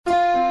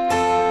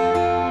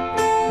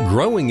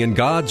growing in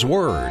God's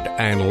Word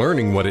and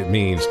learning what it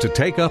means to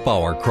take up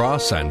our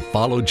cross and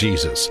follow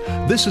Jesus.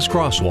 This is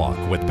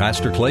Crosswalk with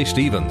Pastor Clay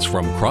Stevens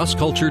from Cross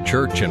Culture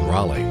Church in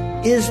Raleigh.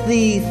 Is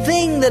the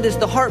thing that is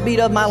the heartbeat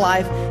of my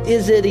life,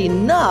 is it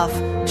enough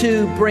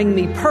to bring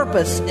me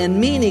purpose and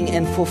meaning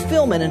and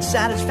fulfillment and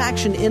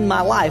satisfaction in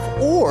my life?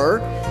 Or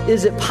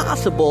is it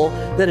possible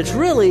that it's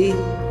really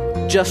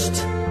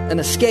just an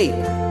escape?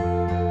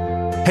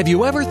 Have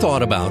you ever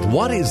thought about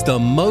what is the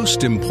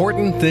most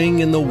important thing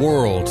in the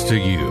world to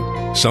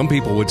you? Some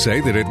people would say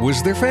that it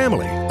was their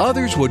family.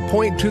 Others would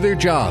point to their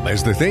job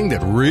as the thing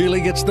that really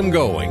gets them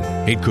going.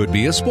 It could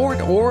be a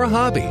sport or a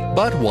hobby,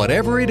 but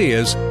whatever it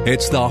is,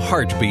 it's the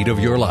heartbeat of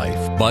your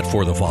life. But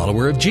for the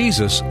follower of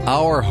Jesus,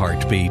 our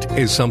heartbeat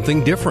is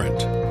something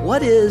different.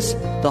 What is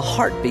the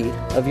heartbeat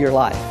of your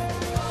life?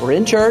 We're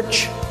in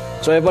church,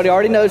 so everybody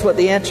already knows what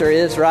the answer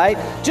is, right?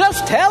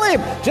 Just tell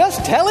him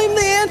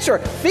the answer.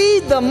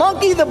 Feed the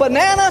monkey the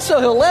banana so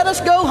he'll let us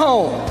go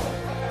home.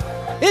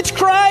 It's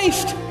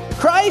Christ.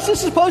 Christ is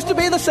supposed to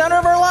be the center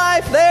of our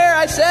life. There,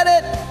 I said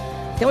it.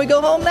 Can we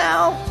go home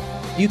now?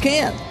 You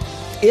can,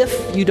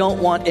 if you don't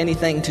want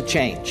anything to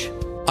change.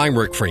 I'm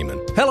Rick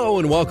Freeman. Hello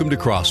and welcome to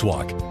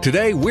Crosswalk.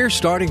 Today we're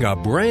starting a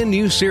brand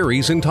new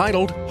series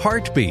entitled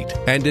Heartbeat,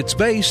 and it's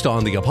based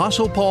on the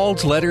Apostle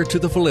Paul's letter to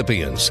the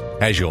Philippians.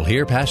 As you'll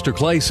hear Pastor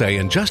Clay say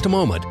in just a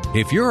moment,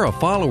 if you're a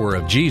follower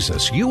of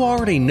Jesus, you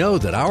already know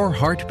that our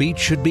heartbeat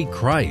should be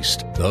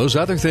Christ. Those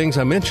other things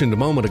I mentioned a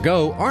moment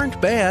ago aren't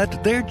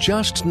bad, they're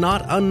just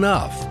not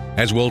enough.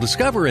 As we'll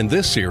discover in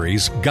this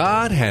series,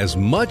 God has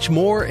much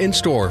more in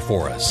store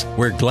for us.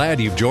 We're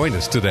glad you've joined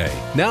us today.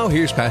 Now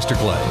here's Pastor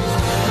Clay.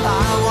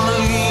 I want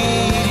to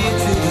lead you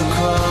to the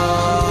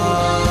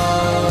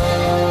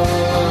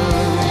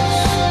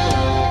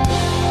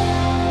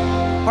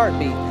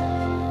Heartbeat.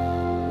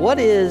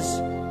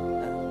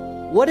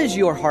 What is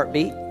your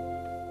heartbeat?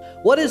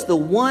 What is the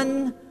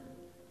one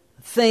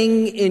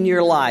thing in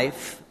your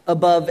life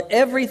above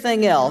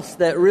everything else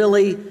that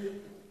really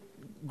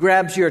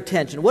grabs your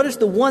attention? What is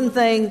the one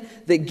thing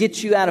that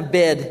gets you out of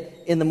bed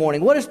in the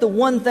morning? What is the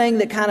one thing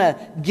that kind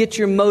of gets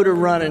your motor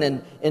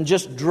running and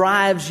just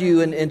drives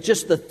you and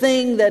just the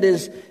thing that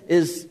is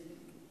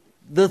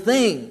the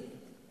thing?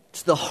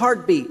 It's the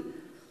heartbeat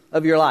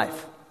of your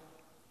life.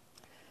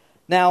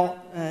 Now,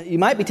 you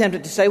might be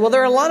tempted to say, well,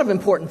 there are a lot of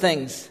important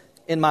things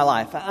in my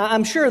life.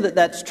 I'm sure that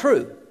that's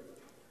true.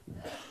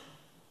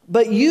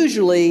 But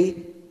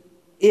usually,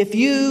 if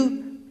you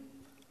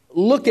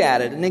look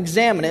at it and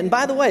examine it, and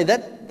by the way,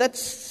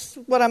 that's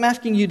what I'm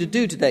asking you to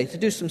do today, to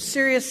do some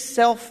serious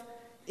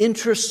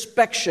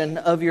self-introspection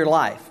of your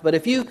life. But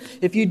if you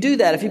do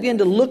that, if you begin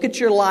to look at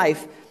your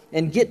life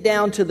and get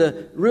down to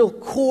the real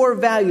core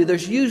value,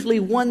 there's usually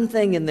one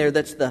thing in there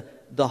that's the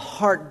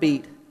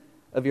heartbeat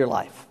of your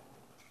life.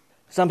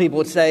 Some people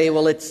would say,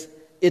 well, it's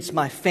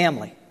my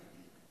family.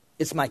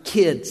 It's my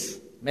kids.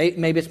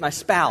 Maybe it's my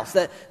spouse.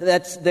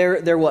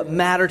 They're what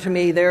matter to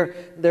me.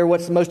 They're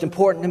what's most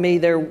important to me.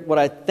 They're what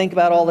I think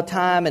about all the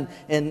time,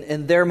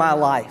 and they're my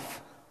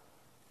life.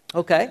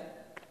 Okay.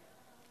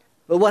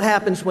 But what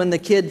happens when the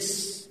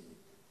kids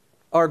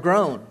are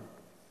grown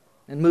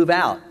and move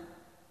out,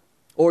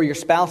 or your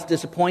spouse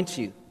disappoints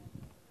you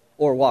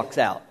or walks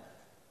out?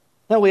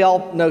 Now, we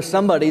all know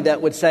somebody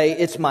that would say,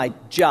 it's my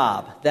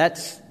job.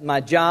 That's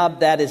my job.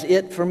 That is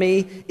it for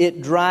me.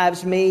 It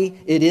drives me.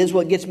 It is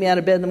what gets me out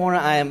of bed in the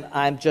morning.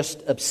 I'm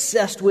just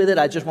obsessed with it.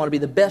 I just want to be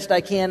the best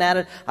I can at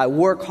it. I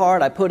work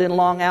hard. I put in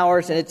long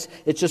hours, and it's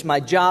just my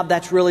job.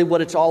 That's really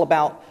what it's all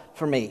about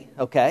for me,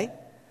 okay?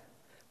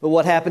 But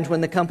what happens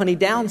when the company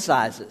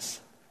downsizes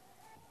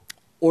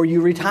or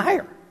you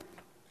retire?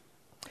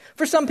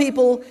 For some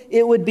people,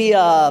 it would be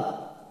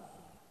a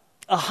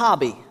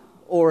hobby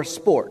or a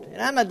sport. And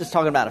I'm not just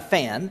talking about a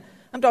fan.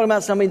 I'm talking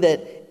about somebody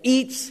that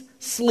eats,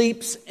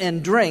 sleeps,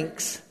 and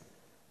drinks,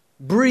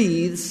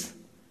 breathes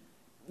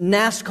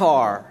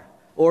NASCAR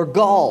or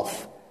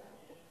golf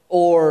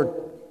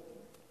or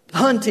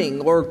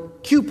hunting or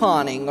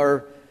couponing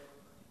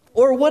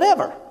or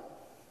whatever.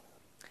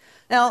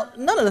 Now,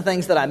 none of the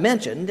things that I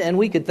mentioned, and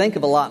we could think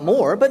of a lot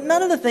more, but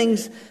none of the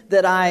things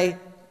that I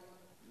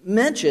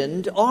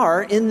mentioned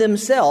are in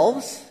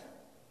themselves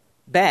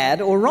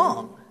bad or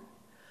wrong.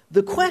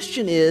 The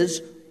question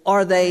is,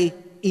 are they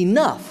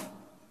enough?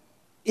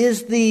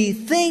 Is the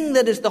thing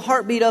that is the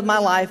heartbeat of my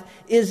life,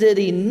 is it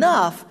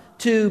enough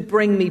to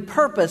bring me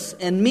purpose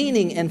and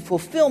meaning and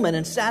fulfillment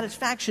and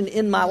satisfaction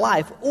in my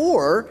life?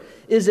 Or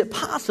is it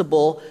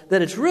possible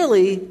that it's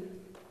really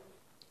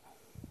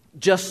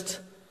just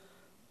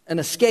an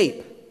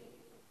escape?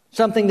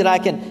 Something that I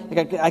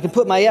can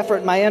put my effort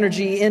and my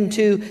energy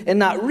into and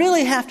not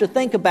really have to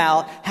think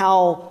about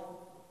how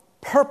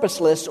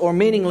purposeless or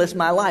meaningless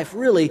my life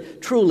really,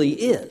 truly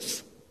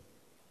is.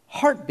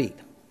 Heartbeat.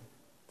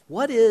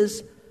 What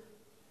is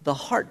the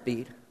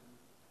heartbeat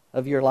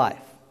of your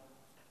life?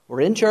 We're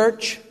in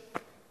church,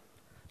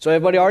 so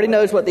everybody already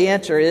knows what the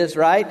answer is,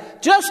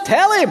 right? Just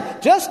tell him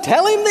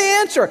the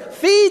answer.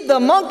 Feed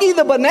the monkey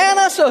the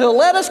banana so he'll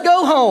let us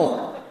go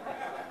home.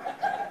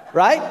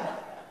 Right?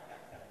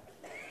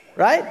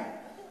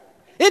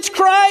 It's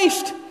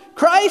Christ.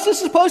 Christ is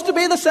supposed to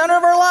be the center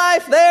of our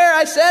life. There,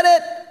 I said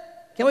it.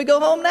 Can we go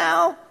home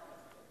now?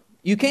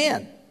 You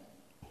can,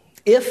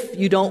 if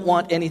you don't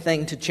want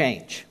anything to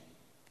change.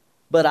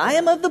 But I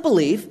am of the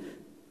belief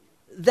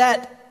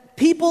that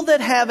people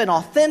that have an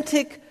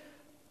authentic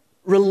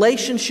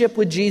relationship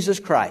with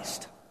Jesus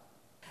Christ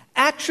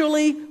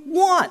actually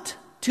want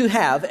to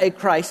have a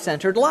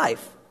Christ-centered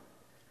life.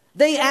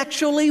 They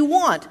actually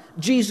want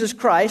Jesus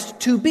Christ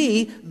to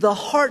be the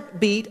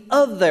heartbeat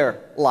of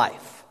their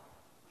life.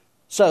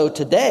 So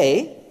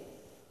today,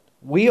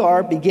 we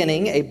are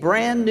beginning a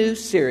brand new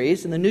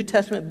series in the New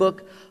Testament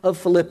book of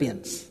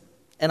Philippians,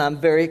 and I'm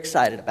very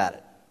excited about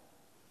it.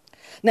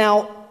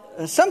 Now,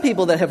 some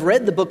people that have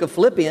read the book of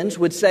Philippians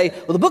would say,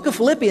 well, the book of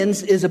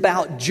Philippians is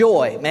about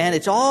joy, man.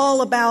 It's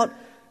all about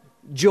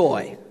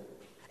joy.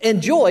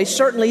 And joy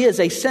certainly is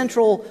a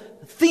central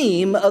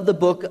theme of the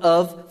book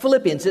of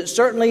Philippians. It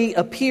certainly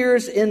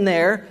appears in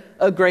there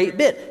a great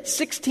bit.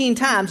 16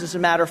 times, as a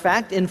matter of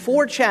fact, in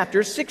 4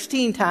 chapters,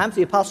 16 times,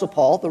 the Apostle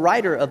Paul, the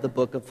writer of the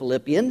book of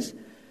Philippians,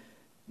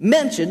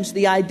 mentions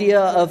the idea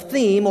of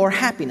theme or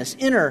happiness,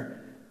 inner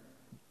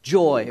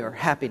joy or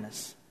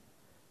happiness.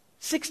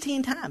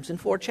 16 times in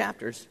 4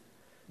 chapters.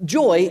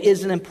 Joy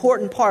is an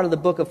important part of the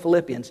book of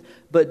Philippians,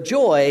 but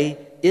joy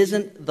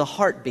isn't the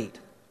heartbeat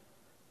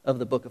of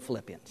the book of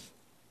Philippians.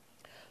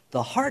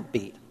 The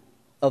heartbeat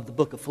of the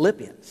book of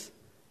Philippians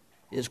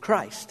is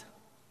Christ.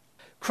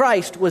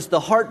 Christ was the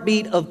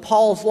heartbeat of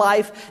Paul's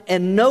life,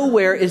 and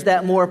nowhere is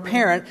that more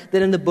apparent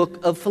than in the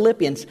book of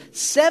Philippians.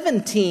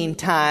 17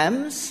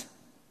 times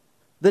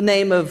the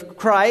name of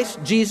Christ,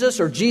 Jesus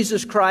or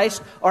Jesus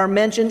Christ, are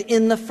mentioned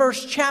in the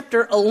first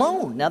chapter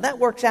alone. Now that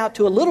works out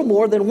to a little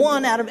more than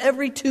 1 out of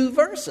every 2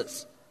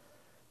 verses.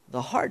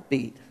 The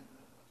heartbeat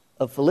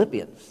of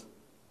Philippians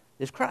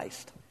is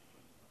Christ.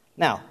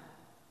 Now,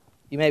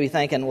 you may be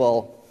thinking,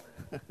 well,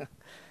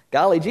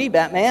 golly gee,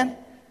 Batman,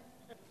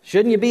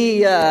 shouldn't you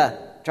be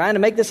trying to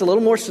make this a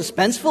little more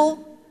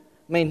suspenseful?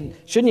 I mean,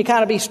 shouldn't you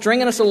kind of be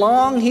stringing us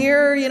along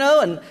here,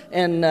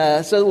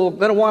 and so we're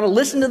going to want to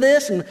listen to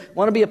this and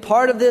want to be a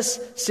part of this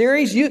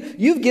series?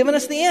 You've given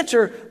us the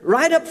answer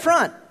right up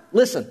front.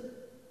 Listen,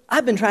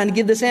 I've been trying to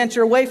give this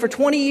answer away for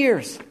 20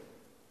 years.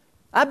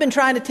 I've been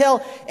trying to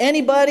tell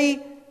anybody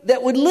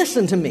that would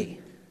listen to me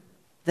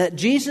that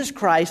Jesus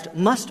Christ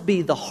must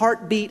be the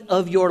heartbeat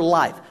of your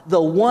life,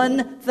 the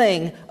one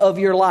thing of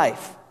your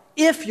life,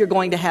 if you're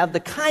going to have the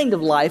kind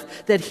of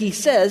life that he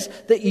says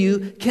that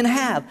you can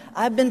have.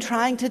 I've been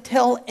trying to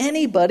tell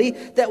anybody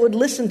that would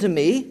listen to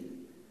me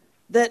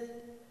that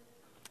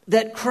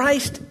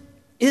Christ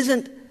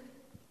isn't,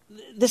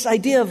 this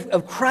idea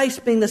of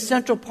Christ being the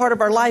central part of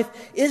our life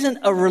isn't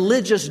a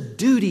religious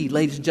duty,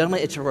 ladies and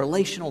gentlemen. It's a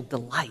relational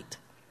delight.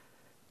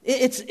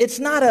 It's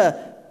not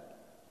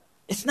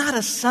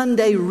a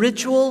Sunday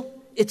ritual.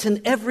 It's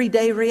an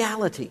everyday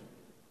reality.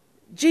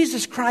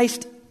 Jesus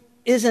Christ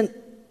isn't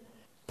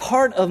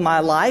part of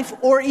my life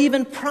or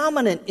even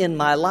prominent in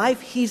my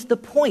life. He's the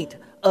point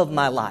of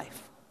my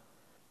life.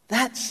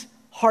 That's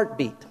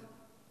heartbeat.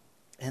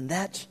 And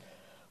that's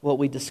what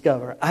we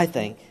discover, I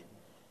think,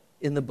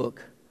 in the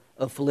book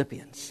of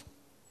Philippians.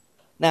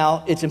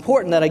 Now, it's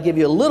important that I give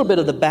you a little bit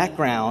of the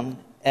background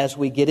as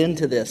we get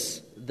into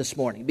this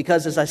morning,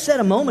 because as I said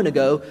a moment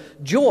ago,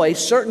 joy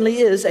certainly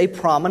is a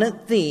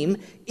prominent theme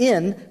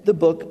in the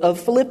book of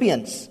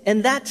Philippians.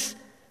 And that's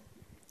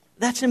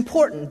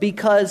important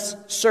because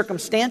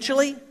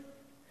circumstantially,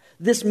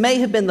 this may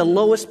have been the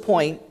lowest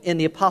point in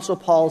the Apostle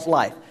Paul's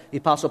life. The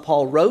Apostle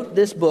Paul wrote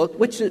this book,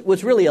 which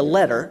was really a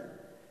letter,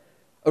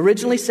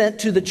 originally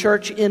sent to the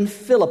church in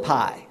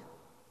Philippi.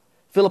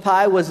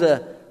 Philippi was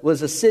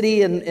a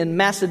city in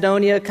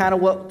Macedonia, kind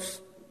of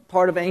what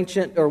part of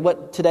ancient, or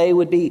what today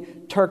would be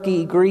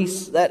Turkey,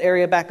 Greece, that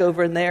area back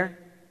over in there.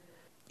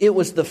 It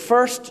was the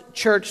first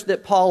church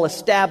that Paul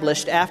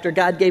established after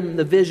God gave him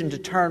the vision to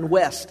turn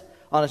west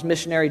on his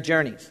missionary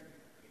journeys.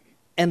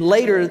 And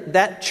later,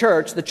 that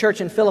church, the church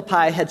in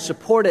Philippi, had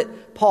supported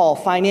Paul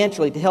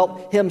financially to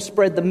help him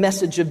spread the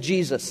message of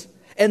Jesus.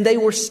 And they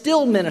were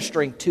still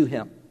ministering to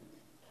him.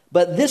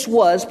 But this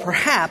was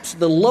perhaps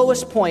the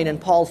lowest point in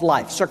Paul's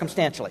life,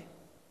 circumstantially.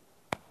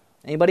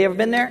 Anybody ever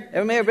been there?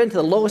 Everybody ever been to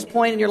the lowest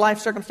point in your life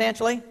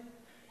circumstantially?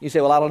 You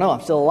say, well, I don't know. I'm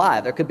still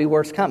alive. There could be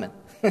worse coming.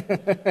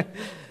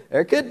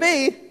 There could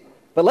be.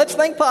 But let's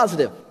think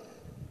positive.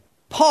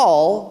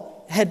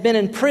 Paul had been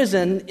in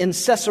prison in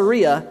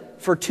Caesarea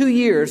for 2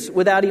 years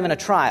without even a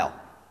trial.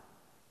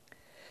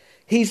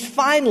 He's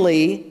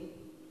finally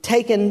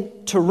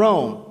taken to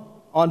Rome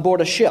on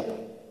board a ship.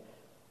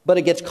 But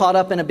it gets caught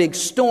up in a big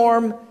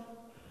storm,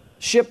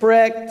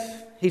 shipwrecked.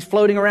 He's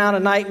floating around a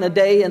night and a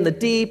day in the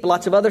deep.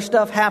 Lots of other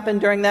stuff happened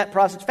during that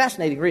process.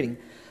 Fascinating reading,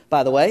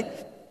 by the way.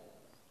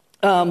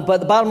 But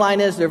the bottom line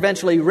is they're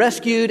eventually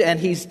rescued and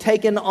he's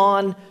taken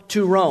on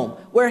to Rome,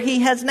 where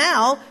he has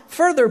now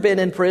further been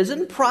in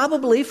prison,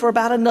 probably for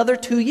about another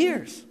 2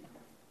 years.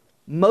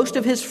 Most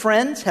of his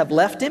friends have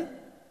left him,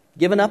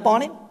 given up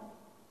on him.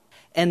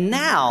 And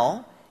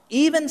now,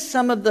 even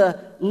some of the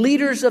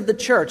leaders of the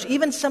church,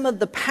 even some of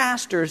the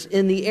pastors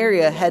in the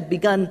area had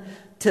begun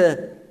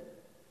to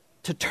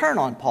turn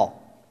on Paul.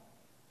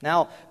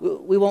 Now,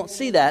 we won't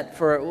see that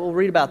we'll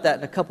read about that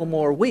in a couple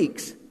more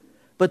weeks.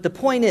 But the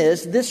point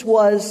is, this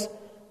was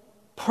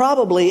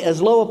probably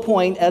as low a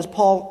point as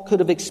Paul could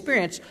have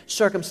experienced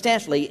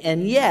circumstantially,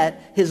 and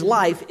yet his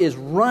life is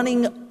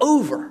running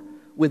over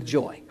with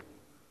joy.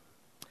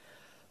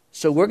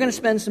 So we're going to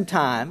spend some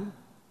time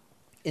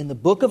in the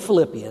book of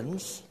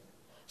Philippians,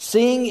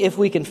 seeing if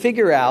we can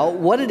figure out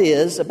what it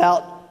is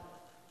about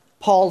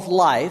Paul's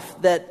life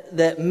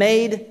that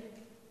made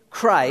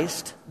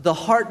Christ the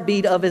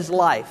heartbeat of his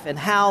life, and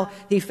how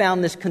he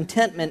found this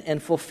contentment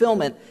and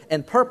fulfillment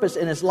and purpose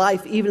in his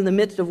life, even in the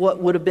midst of what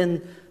would have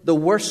been the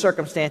worst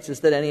circumstances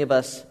that any of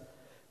us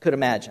could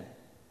imagine.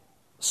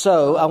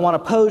 So I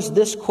want to pose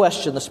this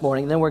question this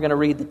morning, and then we're going to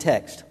read the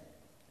text.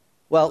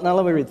 Well, now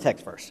let me read the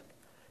text first.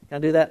 Can I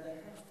do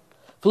that?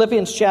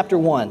 Philippians chapter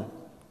 1,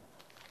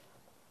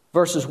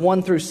 verses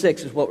 1 through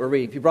 6 is what we're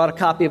reading. If you brought a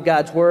copy of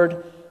God's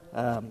Word,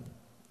 if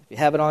you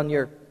have it on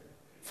your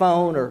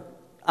phone or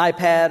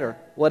iPad or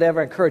whatever,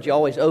 I encourage you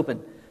always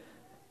open.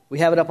 We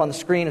have it up on the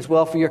screen as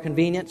well for your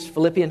convenience.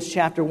 Philippians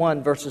chapter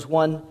 1, verses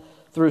 1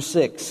 through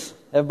 6.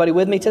 Everybody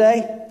with me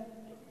today?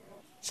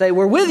 Say,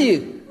 we're with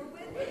you.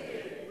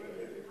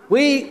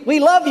 We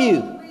love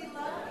you.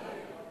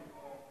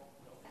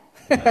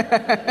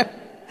 I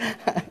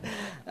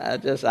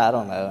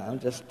don't know.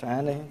 I'm just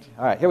trying to...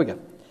 All right, here we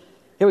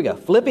go.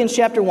 Philippians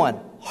chapter 1.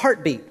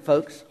 Heartbeat,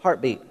 folks.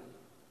 Heartbeat.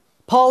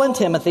 Paul and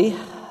Timothy,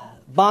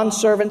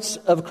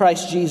 bondservants of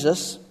Christ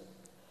Jesus,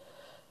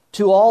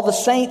 to all the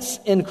saints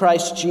in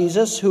Christ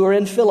Jesus who are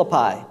in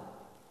Philippi,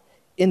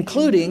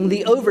 including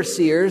the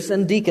overseers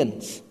and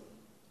deacons.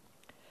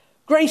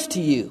 Grace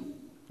to you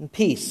and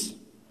peace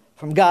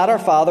from God our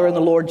Father and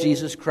the Lord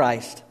Jesus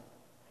Christ.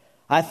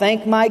 I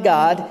thank my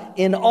God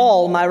in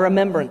all my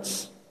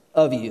remembrance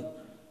of you,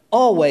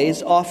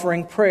 always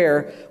offering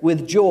prayer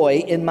with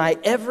joy in my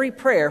every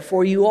prayer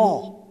for you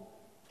all,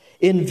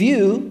 in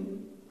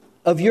view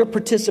of your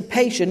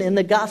participation in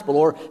the gospel,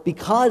 or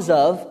because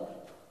of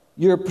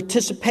your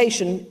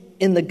participation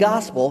in the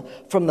gospel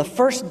from the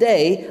first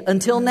day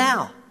until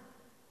now.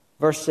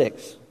 Verse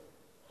 6.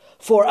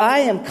 For I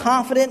am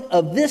confident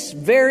of this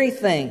very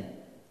thing,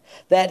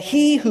 that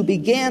he who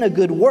began a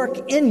good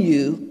work in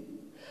you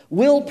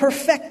will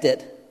perfect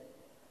it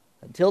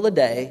until the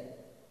day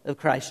of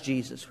Christ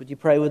Jesus. Would you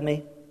pray with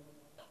me?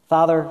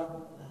 Father,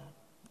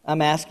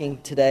 I'm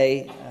asking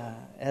today,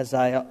 as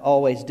I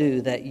always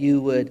do, that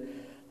you would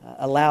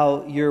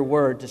allow your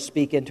word to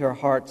speak into our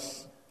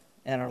hearts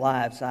and our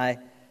lives. I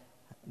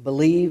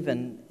believe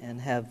and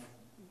have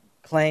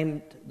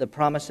claimed the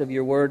promise of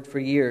your word for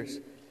years,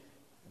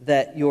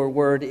 that your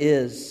word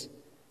is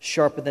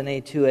sharper than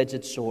any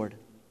two-edged sword.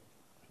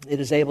 It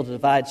is able to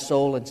divide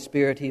soul and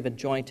spirit, even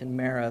joint and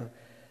marrow,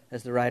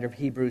 as the writer of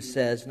Hebrews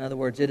says. In other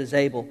words, it is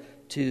able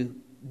to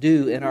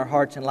do in our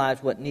hearts and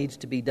lives what needs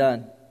to be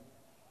done,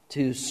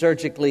 to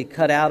surgically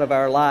cut out of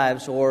our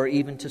lives or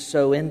even to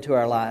sow into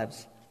our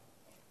lives.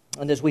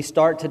 And as we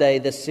start today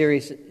this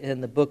series in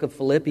the book of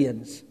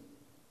Philippians,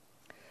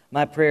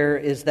 my prayer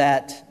is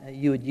that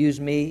you would use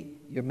me,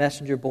 your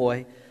messenger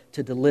boy,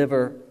 to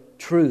deliver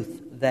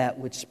truth that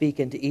would speak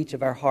into each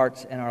of our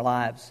hearts and our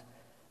lives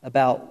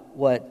about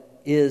what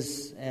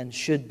is and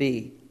should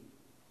be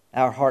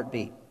our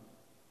heartbeat.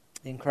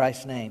 In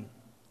Christ's name,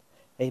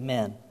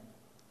 amen.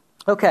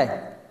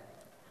 Okay.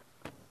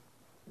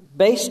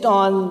 Based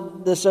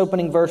on this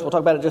opening verse, we'll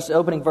talk about it just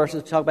opening verses,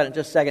 we'll talk about it in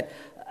just a second.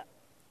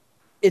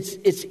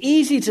 It's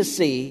easy to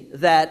see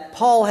that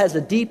Paul has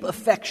a deep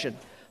affection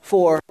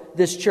for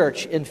this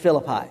church in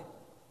Philippi.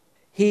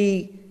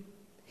 He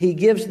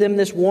gives them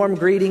this warm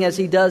greeting, as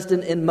he does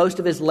in most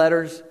of his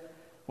letters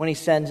when he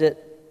sends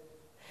it.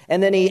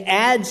 And then he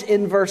adds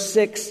in verse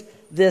 6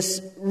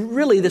 this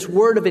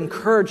word of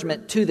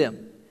encouragement to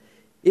them.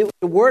 It was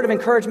a word of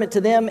encouragement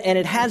to them, and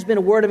it has been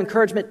a word of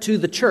encouragement to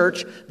the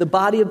church, the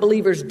body of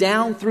believers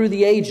down through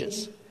the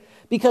ages,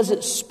 because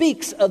it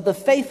speaks of the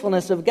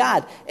faithfulness of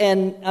God.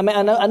 And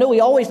I know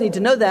we always need to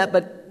know that,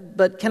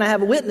 but can I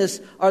have a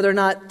witness? Are there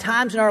not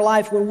times in our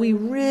life when we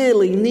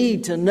really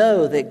need to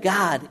know that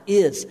God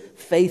is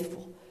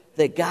faithful,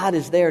 that God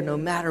is there no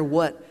matter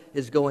what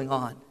is going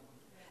on?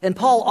 And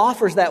Paul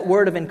offers that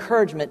word of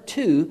encouragement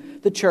to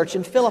the church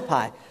in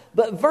Philippi.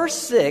 But verse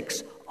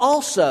 6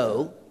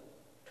 also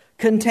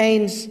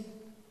contains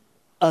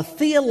a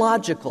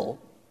theological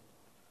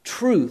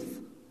truth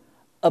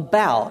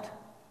about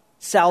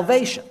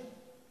salvation,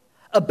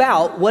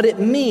 about what it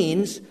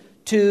means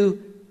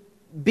to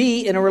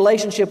be in a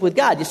relationship with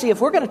God. You see, if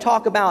we're going to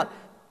talk about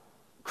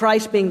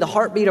Christ being the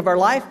heartbeat of our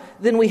life,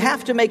 then we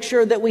have to make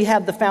sure that we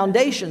have the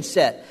foundation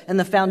set. And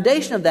the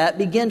foundation of that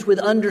begins with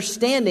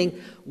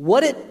understanding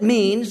what it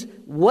means,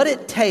 what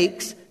it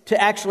takes to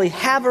actually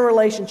have a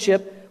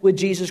relationship with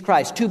Jesus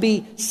Christ, to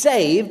be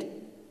saved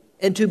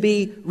and to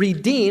be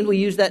redeemed. We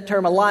use that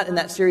term a lot in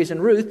that series in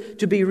Ruth,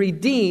 to be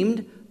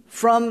redeemed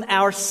from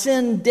our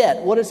sin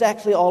debt. What does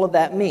actually all of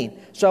that mean?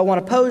 So I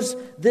want to pose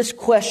this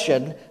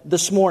question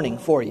this morning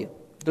for you.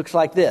 It looks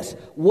like this.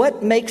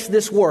 What makes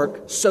this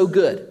work so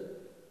good?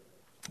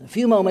 In a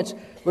few moments,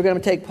 we're going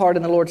to take part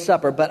in the Lord's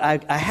Supper, but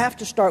I have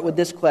to start with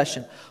this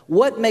question.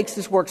 What makes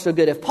this work so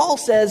good? If Paul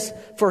says,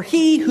 for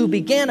he who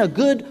began a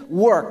good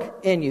work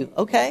in you,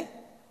 okay,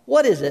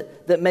 what is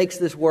it that makes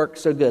this work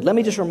so good? Let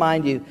me just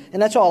remind you,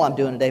 and that's all I'm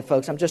doing today,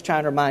 folks. I'm just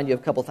trying to remind you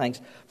of a couple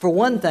things. For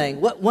one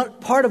thing,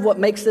 what part of what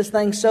makes this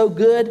thing so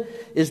good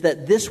is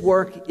that this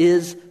work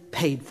is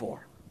paid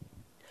for.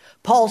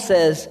 Paul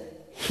says,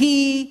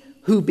 he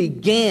who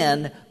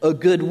began a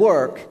good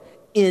work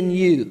in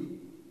you.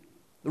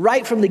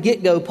 Right from the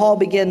get-go, Paul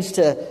begins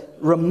to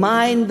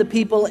remind the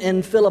people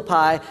in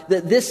Philippi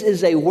that this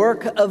is a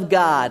work of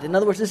God. In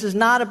other words, this is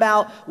not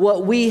about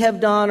what we have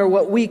done or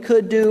what we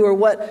could do or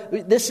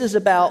what. This is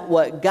about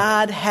what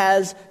God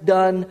has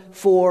done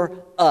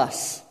for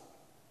us.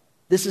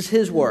 This is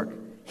His work.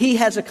 He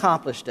has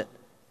accomplished it.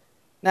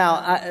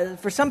 Now,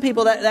 for some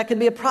people, that can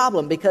be a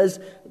problem because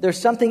there's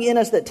something in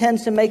us that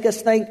tends to make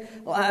us think,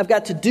 well, I've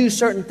got to do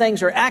certain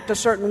things or act a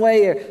certain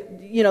way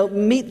or,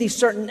 meet these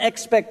certain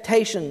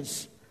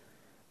expectations.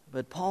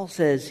 But Paul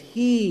says,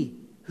 he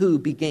who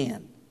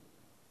began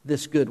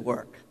this good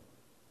work.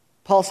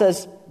 Paul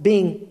says,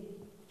 being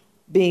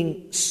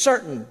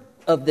certain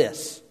of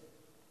this.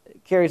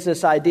 It carries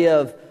this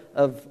idea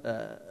of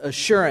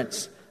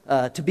assurance,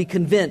 to be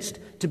convinced,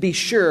 to be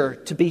sure,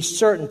 to be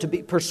certain, to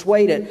be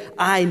persuaded.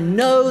 I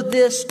know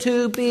this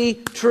to be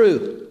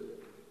true.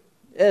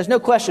 There's no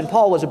question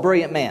Paul was a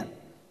brilliant man.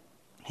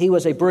 He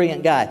was a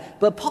brilliant guy.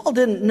 But Paul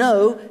didn't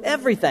know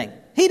everything.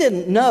 He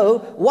didn't know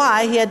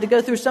why he had to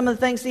go through some of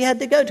the things he had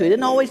to go to. He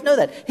didn't always know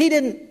that. He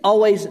didn't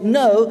always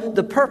know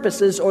the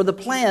purposes or the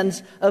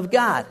plans of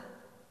God.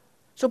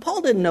 So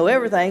Paul didn't know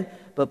everything,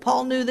 but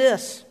Paul knew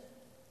this.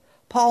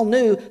 Paul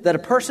knew that a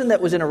person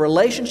that was in a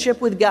relationship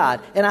with God,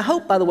 and I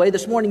hope, by the way,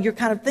 this morning you're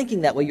kind of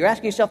thinking that way. You're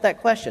asking yourself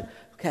that question.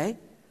 Okay,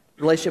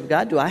 relationship with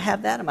God, do I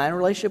have that? Am I in a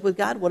relationship with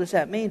God? What does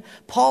that mean?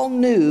 Paul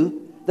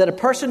knew that a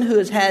person who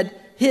has had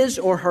his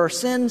or her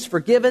sins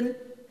forgiven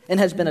and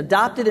has been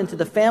adopted into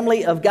the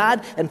family of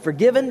God and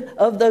forgiven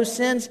of those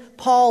sins,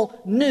 Paul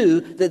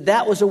knew that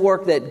that was a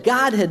work that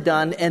God had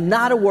done and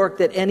not a work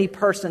that any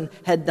person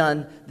had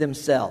done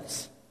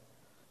themselves.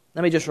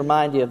 Let me just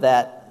remind you of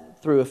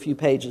that through a few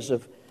pages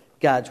of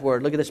God's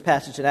Word. Look at this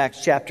passage in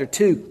Acts chapter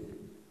 2.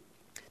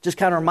 Just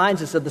kind of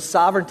reminds us of the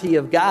sovereignty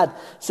of God.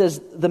 It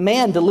says, the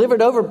man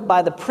delivered over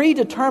by the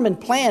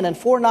predetermined plan and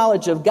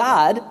foreknowledge of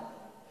God,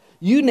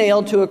 you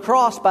nailed to a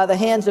cross by the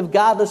hands of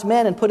godless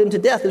men and put him to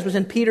death. This was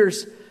in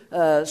Peter's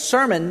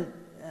sermon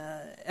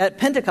at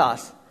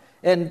Pentecost.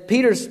 And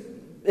Peter's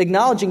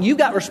acknowledging, you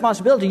got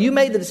responsibility. You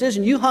made the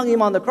decision. You hung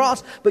him on the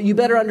cross. But you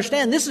better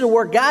understand, this is a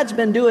work God's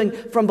been doing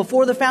from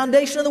before the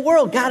foundation of the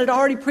world. God had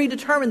already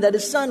predetermined that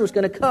His Son was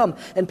going to come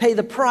and pay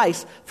the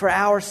price for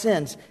our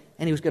sins.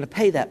 And He was going to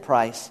pay that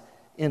price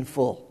in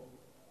full.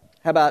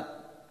 How about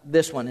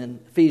this one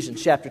in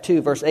Ephesians chapter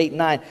 2, verse 8 and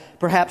 9?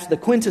 Perhaps the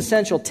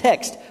quintessential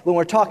text when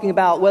we're talking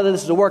about whether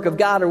this is a work of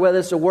God or whether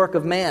it's a work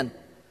of man.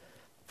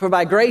 For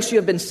by grace you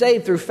have been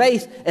saved through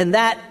faith, and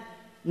that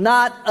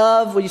not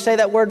of, will you say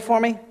that word for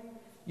me?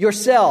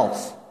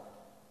 Yourselves.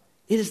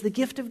 It is the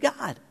gift of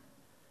God,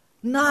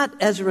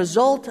 not as a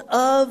result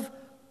of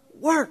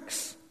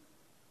works.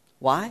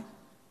 Why?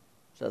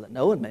 So that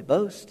no one may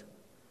boast.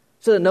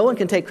 So that no one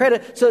can take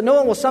credit. So that no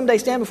one will someday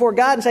stand before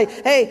God and say,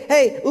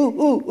 hey,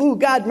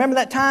 God, remember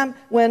that time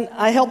when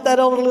I helped that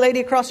elderly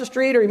lady across the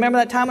street? Or remember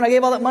that time when I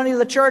gave all that money to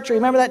the church? Or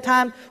remember that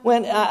time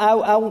when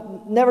I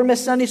never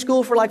missed Sunday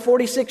school for like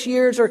 46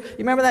 years? Or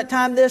remember that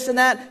time this and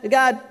that?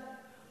 God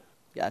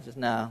says,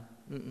 no.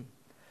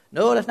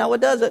 No, that's not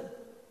what does it.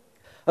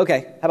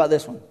 Okay, how about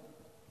this one?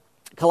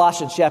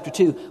 Colossians chapter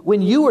 2.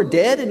 When you were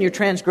dead in your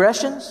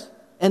transgressions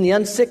and the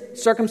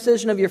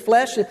uncircumcision of your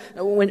flesh,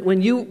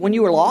 when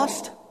you were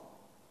lost,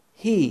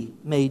 He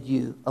made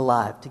you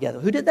alive together.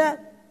 Who did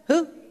that?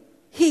 Who?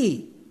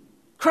 He,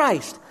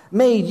 Christ,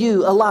 made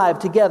you alive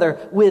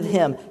together with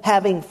Him,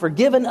 having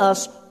forgiven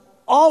us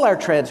all our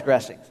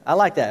transgressions. I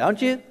like that,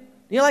 don't you? Do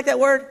you like that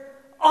word?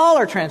 All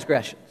our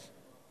transgressions.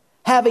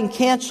 Having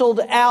canceled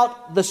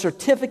out the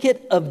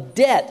certificate of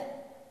debt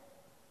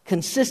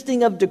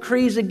consisting of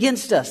decrees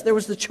against us. There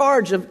was the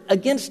charge of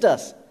against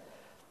us,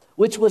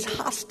 which was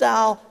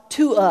hostile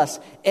to us.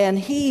 And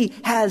He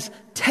has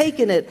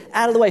taken it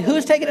out of the way. Who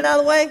has taken it out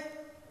of the way?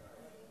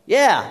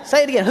 Yeah,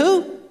 say it again.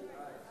 Who?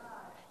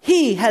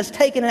 He has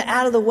taken it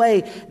out of the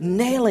way,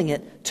 nailing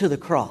it to the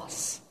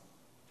cross.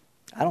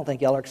 I don't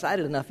think y'all are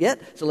excited enough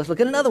yet, so let's look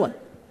at another one.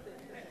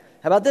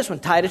 How about this one?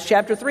 Titus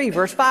chapter 3,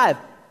 verse 5.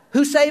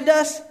 Who saved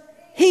us?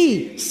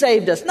 He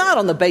saved us, not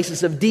on the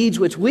basis of deeds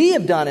which we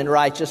have done in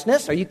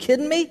righteousness. Are you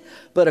kidding me?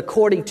 But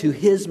according to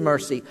His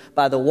mercy,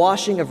 by the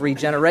washing of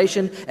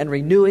regeneration and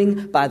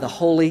renewing by the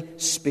Holy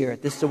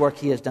Spirit. This is the work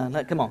He has done.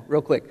 Come on,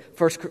 real quick.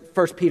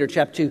 First Peter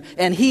chapter 2.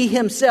 And He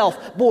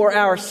Himself bore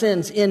our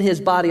sins in His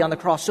body on the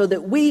cross so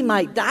that we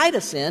might die to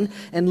sin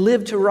and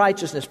live to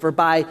righteousness. For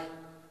by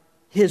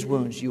His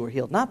wounds you were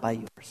healed, not by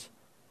yours.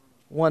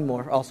 One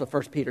more, also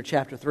 1 Peter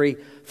chapter 3.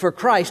 For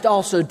Christ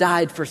also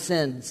died for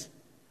sins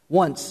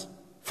once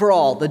for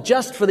all, the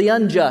just for the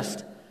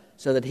unjust,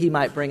 so that He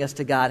might bring us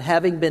to God,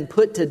 having been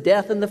put to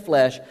death in the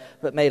flesh,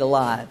 but made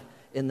alive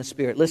in the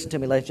Spirit. Listen to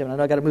me, ladies and gentlemen. I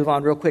know I've got to move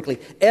on real quickly.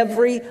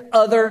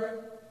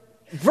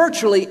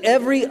 Virtually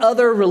every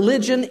other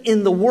religion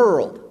in the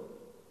world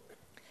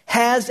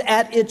has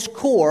at its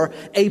core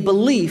a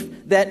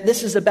belief that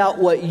this is about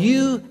what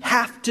you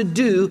have to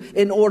do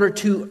in order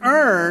to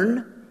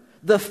earn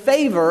the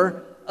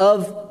favor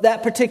of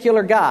that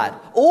particular God,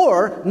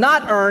 or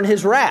not earn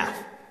His wrath,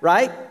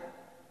 right?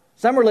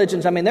 Some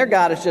religions, their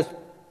God is just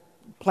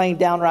plain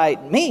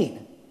downright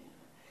mean.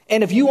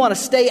 And if you want to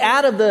stay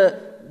out of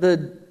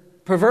the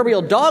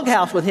proverbial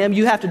doghouse with Him,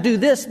 you have to do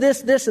this, and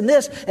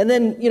this, and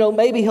then,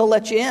 maybe He'll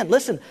let you in.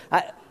 Listen,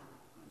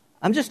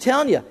 I'm just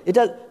telling you, it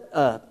does.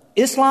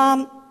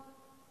 Islam,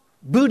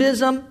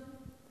 Buddhism,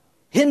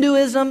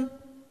 Hinduism,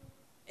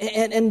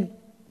 and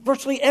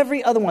virtually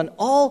every other one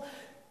all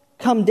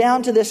come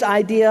down to this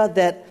idea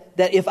that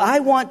if I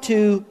want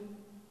to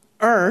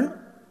earn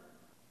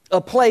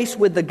a place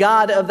with the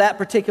God of that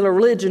particular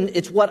religion,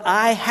 it's what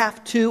I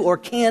have to or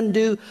can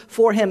do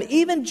for Him.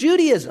 Even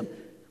Judaism,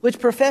 which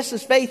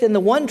professes faith in the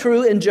one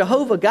true and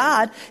Jehovah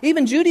God,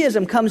 even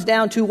Judaism comes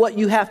down to what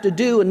you have to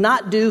do and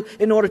not do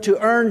in order to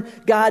earn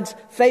God's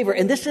favor.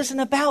 And this isn't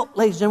about,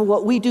 ladies and gentlemen,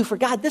 what we do for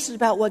God. This is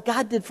about what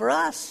God did for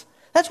us.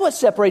 That's what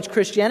separates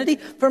Christianity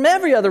from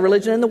every other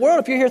religion in the world.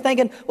 If you're here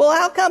thinking, well,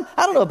 how come?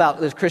 I don't know about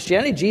this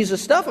Christianity,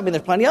 Jesus stuff.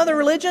 There's plenty of other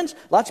religions.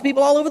 Lots of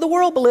people all over the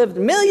world believe.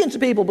 Millions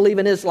of people believe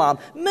in Islam.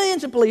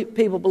 Millions of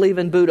people believe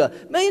in Buddha.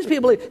 Millions of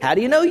people believe. How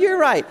do you know you're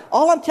right?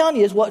 All I'm telling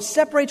you is what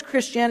separates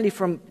Christianity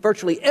from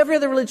virtually every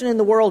other religion in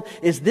the world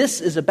is this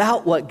is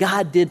about what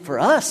God did for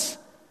us,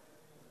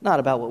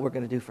 not about what we're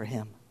going to do for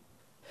Him.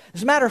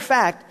 As a matter of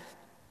fact,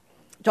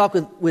 talk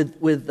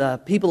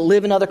with people that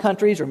live in other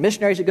countries or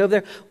missionaries that go over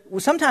there.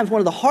 Sometimes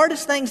one of the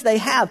hardest things they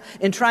have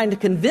in trying to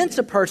convince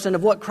a person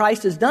of what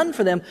Christ has done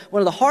for them,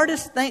 one of the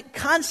hardest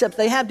concepts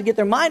they have to get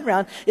their mind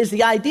around is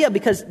the idea,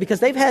 because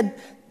they've had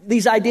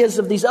these ideas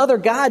of these other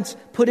gods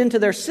put into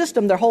their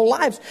system their whole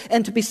lives,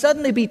 and to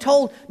suddenly be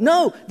told,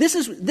 no, this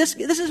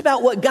is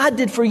about what God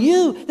did for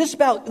you. This is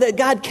about that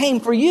God came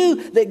for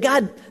you, that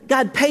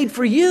God paid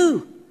for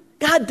you.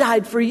 God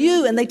died for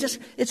you. And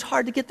it's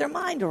hard to get their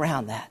mind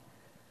around that.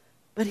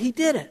 But He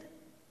did it.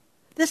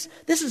 This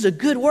is a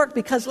good work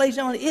because, ladies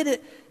and gentlemen,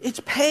 it's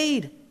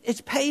paid.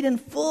 It's paid in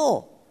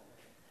full.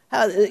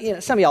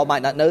 Some of y'all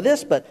might not know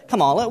this, but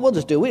come on, we'll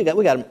just do it.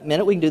 We got a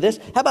minute. We can do this.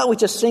 How about we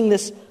just sing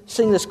this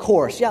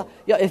chorus? Yeah.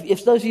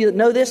 If those of you that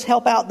know this,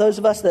 help out those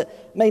of us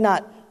that may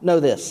not know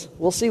this.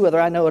 We'll see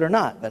whether I know it or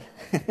not. But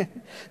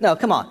no,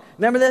 come on.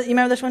 Remember that? You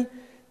remember this one?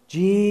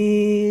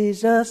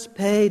 Jesus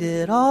paid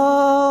it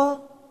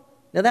all.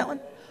 Know that one?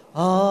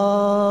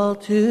 All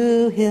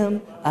to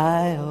Him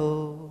I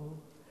owe.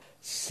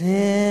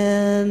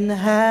 Sin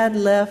had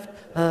left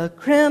a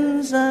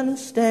crimson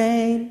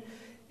stain.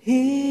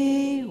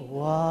 He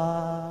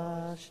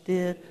washed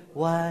it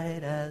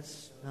white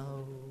as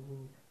snow.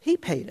 He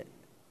paid it,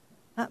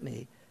 not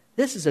me.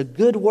 This is a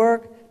good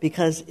work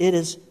because it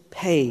is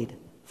paid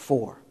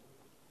for.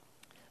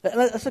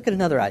 Let's look at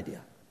another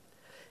idea.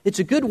 It's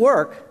a good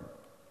work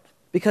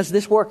because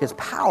this work is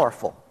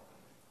powerful.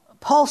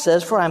 Paul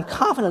says, for I am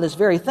confident of this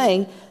very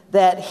thing,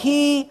 that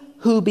He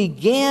who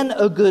began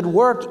a good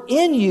work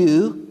in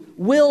you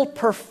will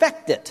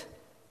perfect it.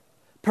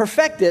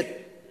 Perfect it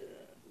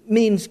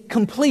means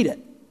complete it.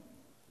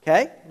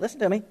 Okay? Listen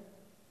to me.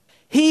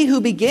 He who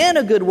began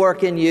a good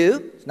work in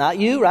you, it's not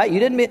you,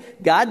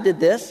 right? God did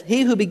this.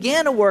 He who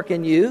began a work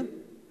in you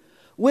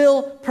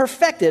will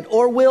perfect it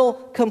or will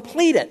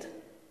complete it.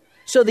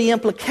 So the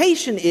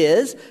implication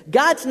is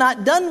God's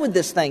not done with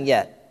this thing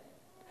yet.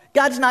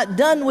 God's not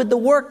done with the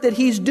work that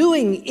He's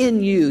doing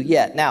in you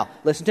yet. Now,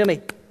 listen to me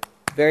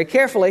very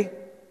carefully.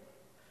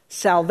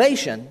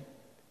 Salvation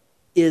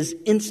is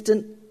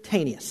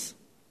instantaneous.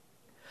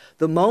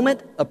 The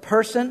moment a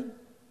person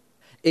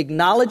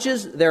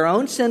acknowledges their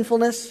own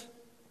sinfulness,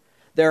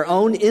 their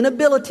own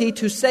inability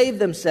to save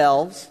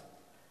themselves,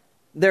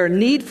 their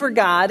need for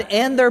God,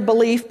 and their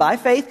belief by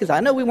faith, because I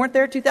know we weren't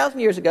there 2,000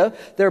 years ago,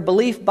 their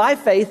belief by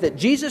faith that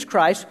Jesus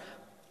Christ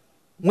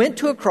went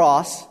to a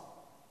cross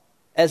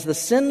as the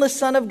sinless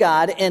Son of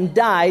God and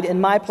died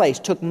in my place,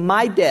 took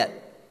my debt,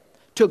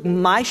 took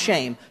my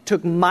shame,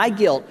 took my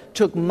guilt,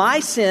 took my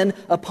sin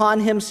upon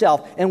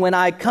Himself. And when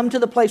I come to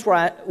the place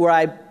where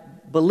I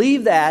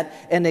believe that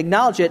and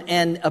acknowledge it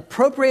and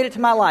appropriate it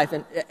to my life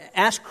and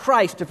ask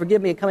Christ to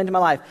forgive me and come into my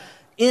life,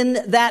 in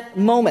that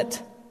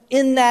moment,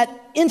 in that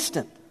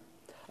instant,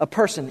 a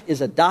person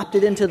is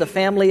adopted into the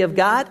family of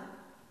God.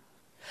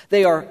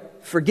 They are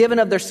forgiven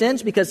of their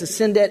sins because the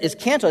sin debt is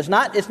canceled.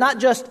 It's not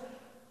just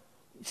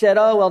said,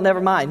 oh, well,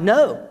 never mind.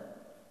 No,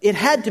 it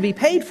had to be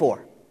paid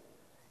for,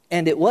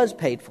 and it was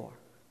paid for.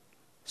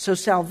 So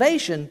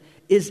salvation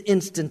is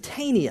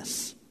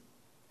instantaneous.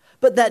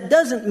 But that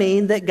doesn't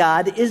mean that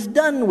God is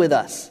done with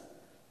us,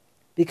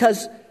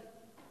 because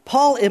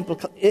Paul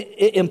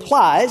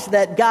implies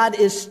that God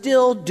is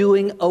still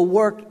doing a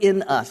work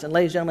in us. And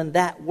ladies and gentlemen,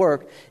 that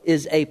work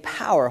is a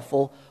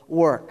powerful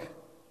work.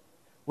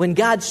 When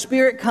God's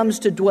Spirit comes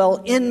to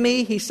dwell in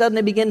me, He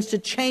suddenly begins to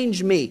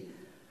change me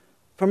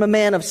from a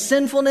man of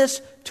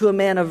sinfulness to a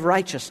man of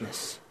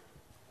righteousness.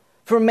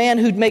 From a man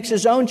who makes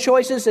his own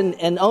choices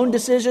and own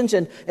decisions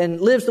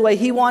and lives the way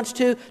he wants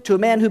to a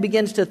man who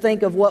begins to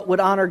think of what would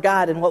honor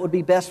God and what would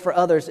be best for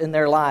others in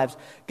their lives.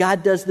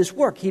 God does this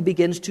work. He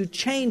begins to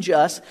change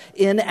us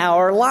in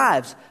our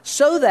lives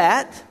so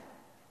that,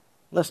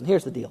 listen,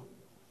 here's the deal.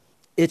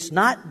 It's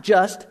not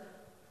just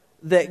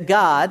that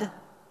God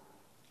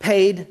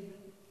paid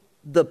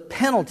the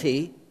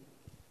penalty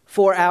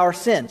for our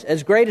sins,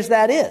 as great as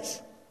that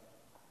is.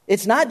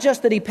 It's not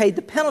just that He paid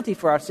the penalty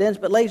for our sins,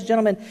 but ladies and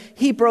gentlemen,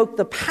 He broke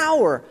the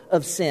power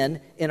of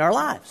sin in our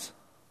lives.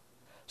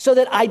 So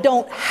that I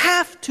don't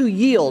have to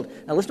yield.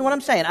 Now listen to what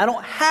I'm saying. I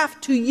don't have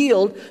to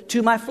yield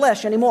to my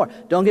flesh anymore.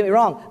 Don't get me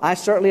wrong. I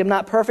certainly am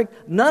not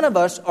perfect. None of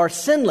us are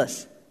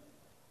sinless.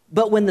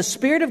 But when the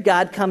Spirit of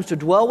God comes to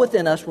dwell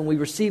within us, when we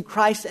receive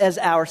Christ as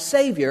our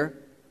Savior,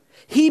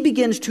 He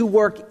begins to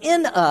work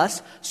in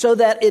us so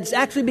that it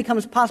actually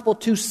becomes possible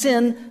to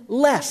sin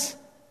less.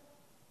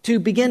 To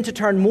begin to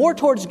turn more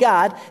towards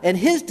God and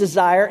His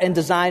desire and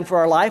design for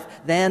our life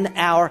than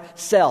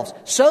ourselves.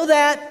 So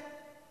that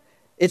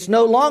it's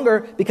no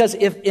longer, because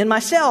if in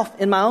myself,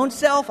 in my own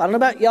self, I don't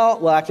know about y'all.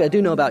 Well, actually, I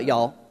do know about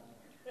y'all.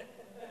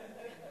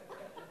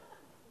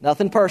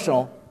 Nothing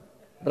personal.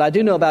 But I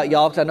do know about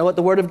y'all because I know what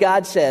the Word of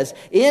God says.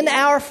 In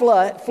our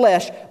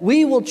flesh,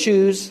 we will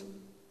choose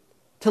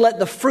to let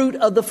the fruit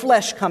of the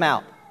flesh come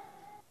out.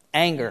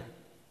 Anger,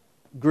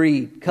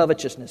 greed,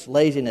 covetousness,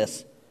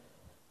 laziness,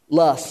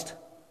 lust,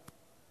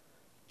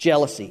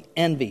 jealousy,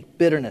 envy,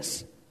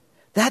 bitterness.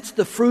 That's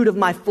the fruit of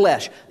my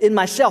flesh. In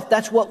myself,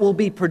 that's what will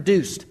be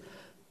produced.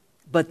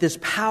 But this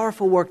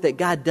powerful work that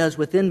God does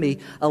within me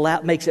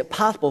makes it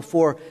possible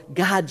for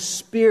God's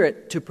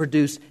Spirit to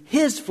produce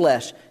His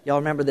flesh. Y'all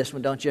remember this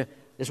one, don't you?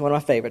 This is one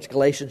of my favorites,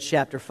 Galatians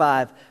chapter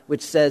 5,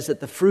 which says that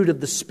the fruit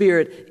of the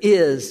Spirit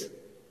is,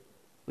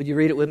 would you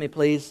read it with me,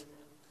 please?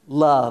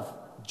 Love,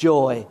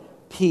 joy,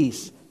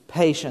 peace,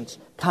 patience,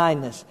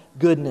 kindness,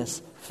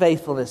 goodness,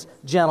 faithfulness,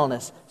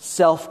 gentleness,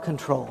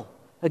 self-control.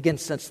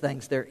 Against such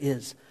things there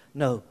is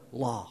no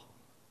law.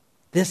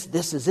 This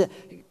is it.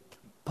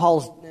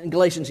 Paul's in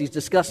Galatians, he's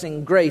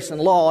discussing grace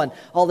and law and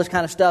all this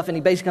kind of stuff, and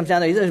he basically comes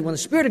down there. He says, when the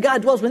Spirit of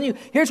God dwells within you,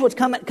 here's what's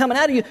coming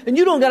out of you, and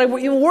you don't got to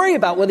even worry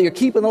about whether you're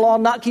keeping the law,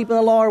 not keeping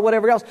the law, or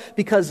whatever else,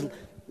 because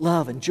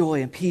love and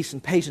joy and peace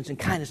and patience and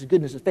kindness and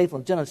goodness and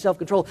faithfulness and gentleness and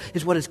self-control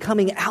is what is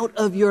coming out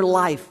of your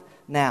life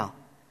now.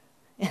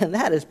 And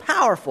that is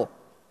powerful.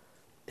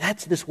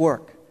 That's this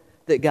work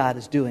that God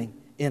is doing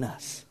in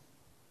us.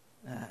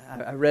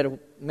 I read a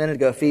minute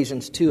ago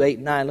Ephesians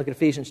 2:8-9. Look at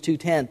Ephesians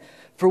 2:10.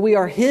 For we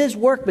are His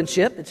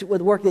workmanship. It's the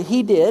work that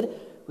He did.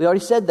 We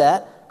already said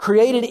that.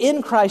 Created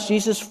in Christ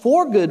Jesus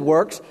for good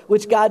works,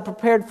 which God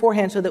prepared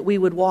beforehand so that we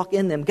would walk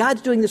in them.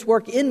 God's doing this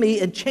work in me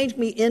and changed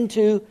me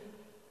into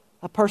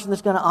a person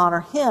that's going to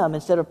honor Him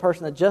instead of a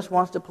person that just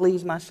wants to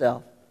please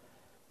myself.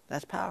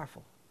 That's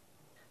powerful.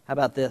 How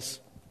about this?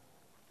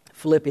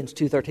 Philippians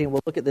 2:13.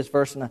 We'll look at this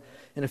verse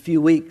in a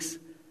few weeks.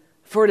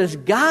 For it is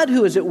God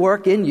who is at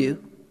work in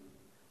you.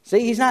 See,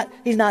 He's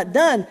not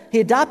done. He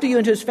adopted you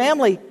into His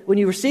family when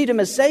you received Him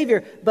as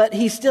Savior, but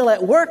He's still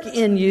at work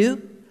in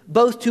you,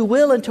 both to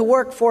will and to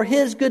work for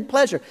His good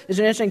pleasure. It's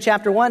an interesting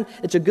chapter 1,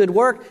 it's a good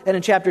work, and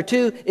in chapter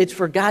 2, it's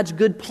for God's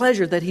good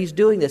pleasure that He's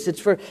doing this. It's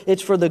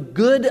for the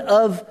good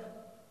of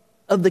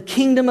the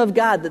kingdom of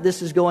God that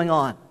this is going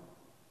on.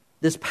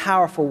 This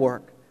powerful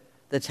work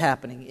that's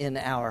happening in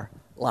our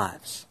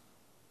lives.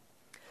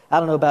 I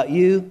don't know about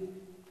you,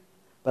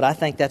 but I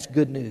think that's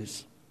good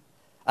news.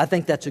 I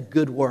think that's a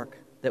good work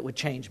that would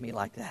change me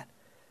like that.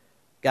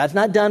 God's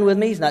not done with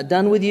me. He's not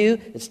done with you.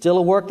 It's still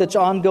a work that's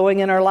ongoing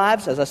in our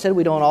lives. As I said,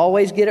 we don't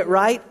always get it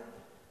right,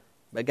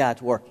 but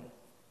God's working.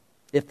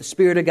 If the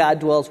Spirit of God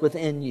dwells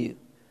within you,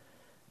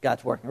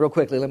 God's working. Real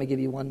quickly, let me give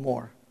you one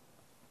more.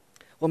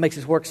 What makes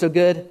this work so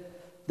good?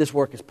 This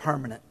work is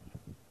permanent.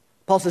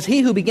 Paul says, He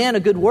who began a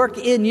good work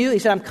in you, he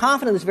said, I'm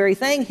confident of this very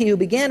thing. He who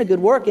began a good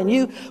work in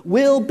you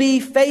will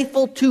be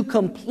faithful to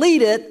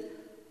complete it.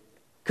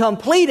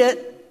 Complete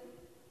it.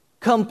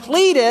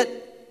 Complete it.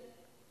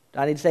 Do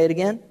I need to say it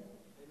again?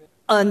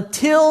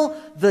 Until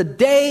the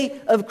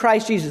day of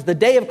Christ Jesus. The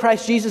day of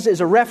Christ Jesus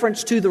is a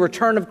reference to the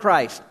return of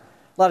Christ.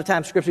 A lot of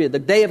times Scripture, the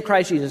day of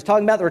Christ Jesus, is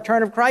talking about the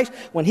return of Christ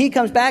when He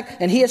comes back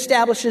and He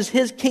establishes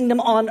His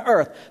kingdom on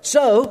earth.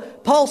 So,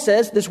 Paul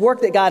says this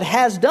work that God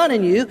has done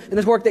in you and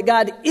this work that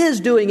God is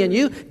doing in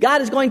you,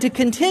 God is going to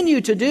continue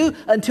to do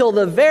until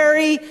the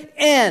very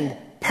end.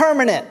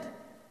 Permanent.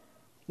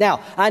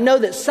 Now, I know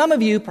that some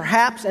of you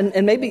perhaps,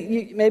 and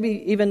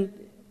maybe even,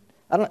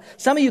 I don't know,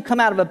 some of you come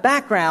out of a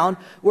background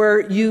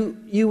where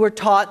you were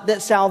taught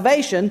that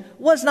salvation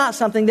was not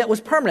something that was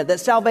permanent,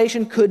 that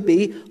salvation could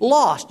be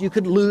lost. You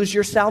could lose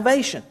your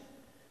salvation.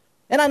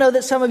 And I know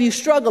that some of you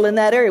struggle in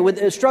that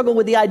area, struggle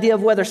with the idea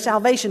of whether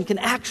salvation can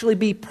actually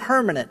be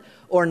permanent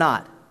or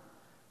not.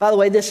 By the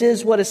way, this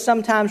is what is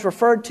sometimes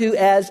referred to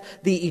as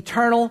the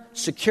eternal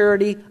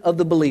security of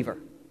the believer.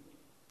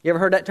 You ever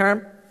heard that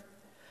term?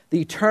 The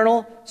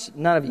eternal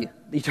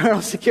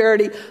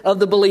security of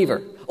the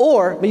believer.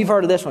 Or, you've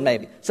heard of this one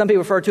maybe. Some people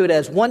refer to it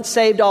as once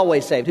saved,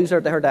 always saved. Who's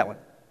heard that one?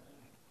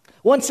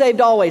 Once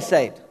saved, always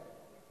saved.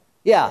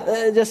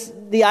 Yeah,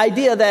 just the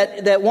idea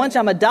that once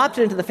I'm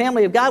adopted into the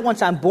family of God,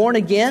 once I'm born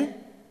again,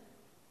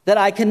 that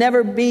I can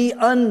never be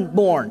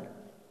unborn.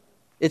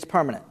 It's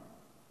permanent.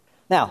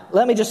 Now,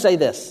 let me just say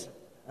this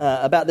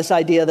about this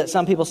idea that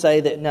some people say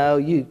that, no,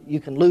 you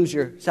can lose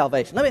your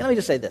salvation. Let me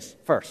just say this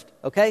first,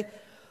 okay?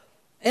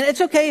 And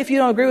it's okay if you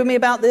don't agree with me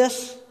about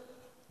this.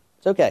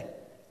 It's okay.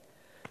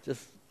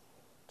 It's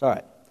all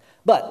right.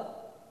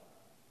 But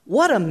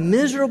what a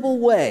miserable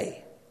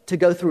way to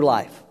go through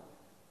life.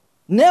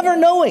 Never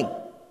knowing.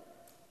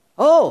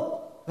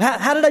 Oh,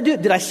 how did I do?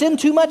 Did I sin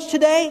too much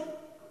today?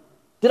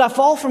 Did I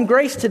fall from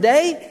grace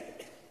today?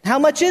 How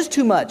much is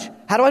too much?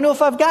 How do I know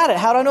if I've got it?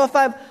 How do I know if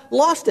I've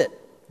lost it?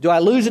 Do I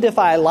lose it if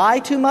I lie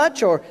too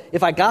much, or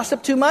if I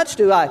gossip too much?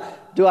 Do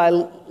I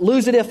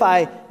lose it if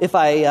I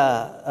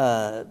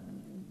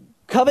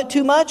covet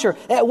too much? Or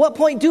at what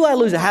point do I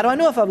lose it? How do I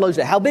know if I've lost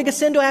it? How big a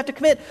sin do I have to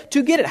commit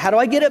to get it? How do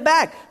I get it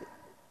back?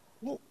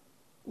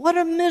 What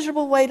a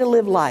miserable way to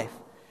live life.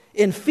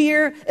 In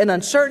fear and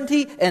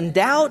uncertainty and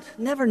doubt,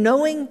 never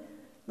knowing.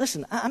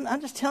 Listen, I'm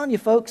just telling you,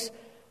 folks,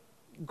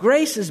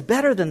 grace is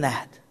better than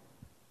that.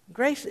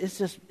 Grace is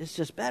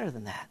just better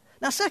than that.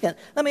 Now, second,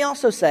 let me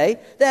also say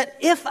that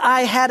if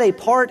I had a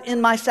part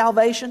in my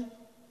salvation,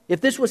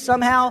 if this was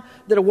somehow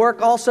that a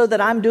work also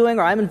that I'm doing,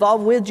 or I'm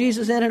involved with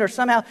Jesus in it, or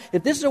somehow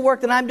if this is a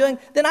work that I'm doing,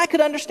 then I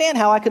could understand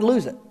how I could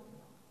lose it.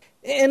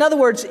 In other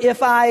words,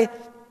 if I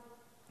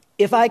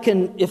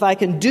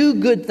can do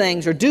good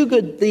things or do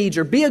good deeds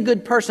or be a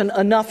good person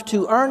enough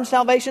to earn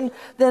salvation,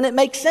 then it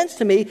makes sense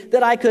to me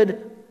that I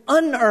could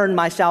unearn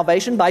my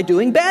salvation by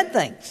doing bad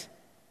things.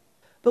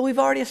 But we've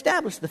already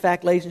established the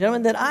fact, ladies and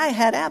gentlemen, that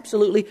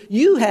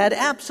you had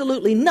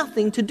absolutely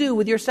nothing to do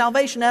with your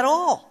salvation at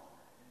all.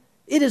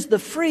 It is the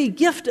free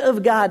gift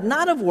of God,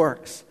 not of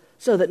works,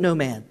 so that no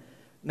man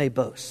may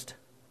boast.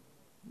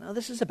 Now,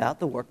 this is about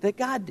the work that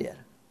God did.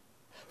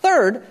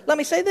 Third, let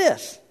me say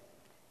this.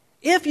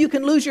 If you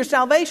can lose your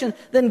salvation,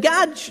 then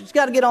God's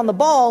got to get on the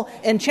ball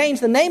and change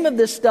the name of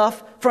this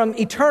stuff from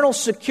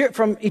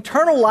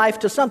eternal life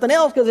to something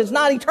else, because it's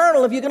not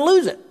eternal if you can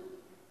lose it.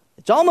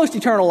 It's almost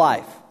eternal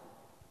life.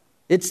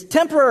 It's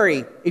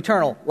temporary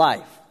eternal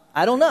life.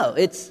 I don't know.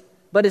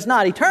 But it's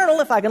not eternal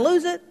if I can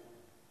lose it.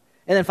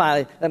 And then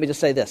finally, let me just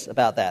say this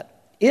about that.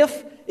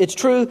 If it's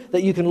true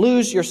that you can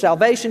lose your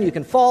salvation, you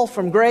can fall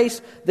from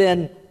grace,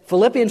 then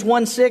Philippians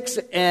 1:6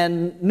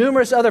 and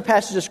numerous other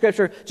passages of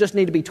Scripture just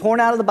need to be torn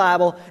out of the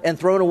Bible and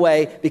thrown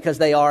away because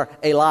they are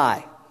a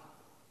lie.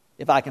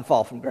 If I can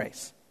fall from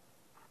grace.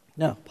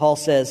 No, Paul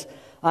says,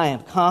 I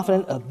am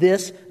confident of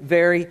this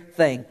very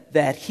thing,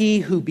 that he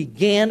who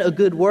began a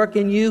good work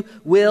in you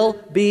will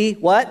be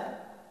what?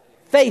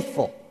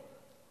 Faithful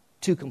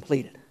to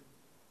complete it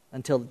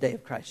until the day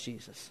of Christ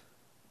Jesus.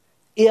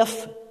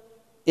 If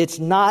it's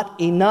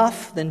not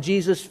enough, then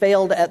Jesus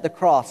failed at the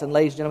cross. And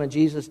ladies and gentlemen,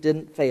 Jesus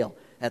didn't fail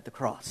at the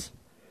cross.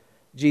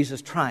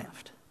 Jesus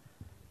triumphed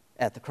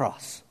at the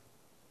cross.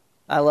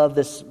 I love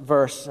this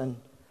verse, and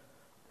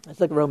let's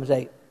look at Romans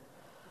 8.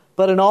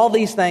 But in all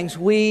these things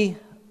we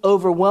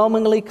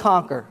overwhelmingly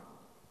conquer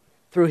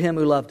through him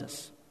who loved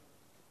us.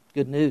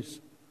 Good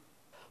news.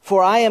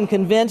 For I am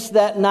convinced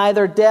that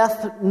neither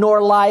death, nor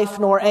life,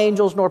 nor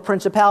angels, nor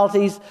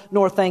principalities,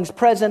 nor things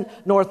present,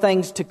 nor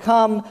things to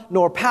come,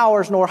 nor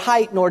powers, nor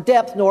height, nor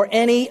depth, nor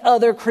any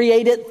other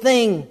created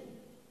thing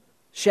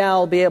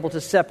shall be able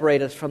to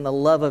separate us from the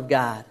love of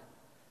God,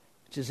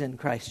 which is in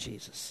Christ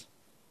Jesus.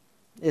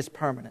 It's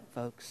permanent,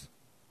 folks.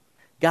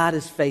 God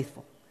is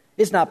faithful.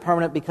 It's not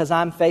permanent because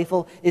I'm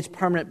faithful. It's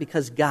permanent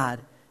because God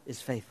is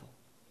faithful.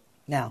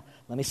 Now,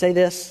 let me say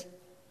this,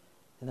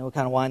 and then we'll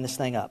kind of wind this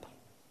thing up.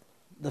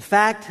 The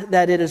fact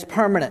that it is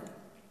permanent,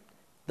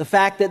 the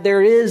fact that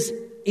there is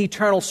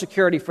eternal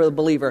security for the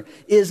believer,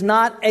 is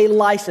not a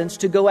license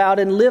to go out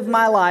and live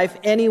my life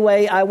any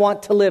way I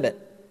want to live it.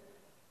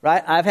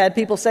 Right? I've had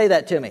people say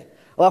that to me.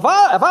 Well, if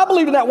I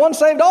believe in that once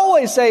saved,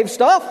 always saved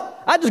stuff,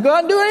 I just go out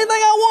and do anything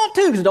I want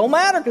to because it don't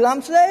matter because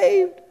I'm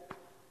saved.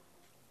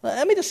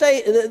 Let me just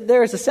say,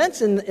 there is a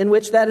sense in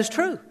which that is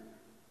true.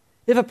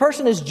 If a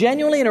person is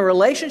genuinely in a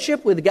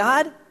relationship with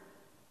God,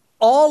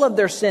 all of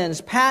their sins,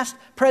 past,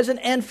 present,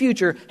 and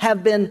future,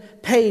 have been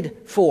paid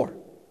for.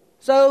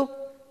 So,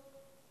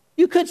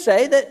 you could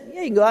say that,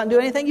 yeah, you can go out and do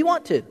anything you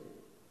want to.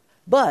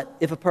 But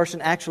if a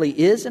person actually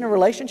is in a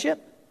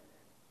relationship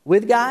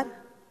with God,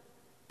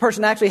 a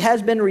person actually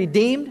has been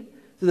redeemed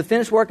through the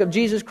finished work of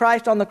Jesus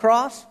Christ on the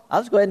cross,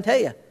 I'll just go ahead and tell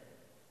you,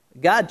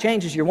 God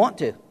changes your want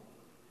to.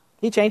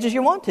 He changes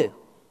your want to.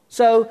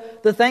 So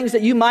the things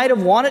that you might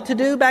have wanted to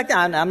do back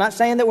then, I'm not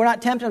saying that we're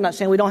not tempted. I'm not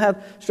saying we don't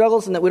have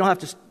struggles and that we don't have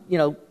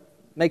to,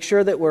 make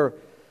sure that we're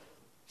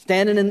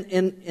standing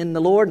in the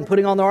Lord and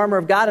putting on the armor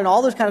of God and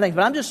all those kind of things.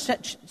 But I'm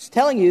just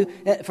telling you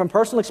from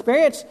personal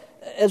experience,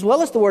 as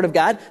well as the Word of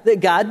God,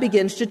 that God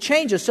begins to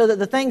change us so that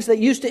the things that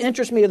used to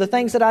interest me or the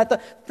things that I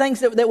thought,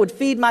 things that would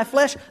feed my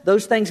flesh,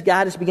 those things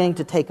God is beginning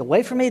to take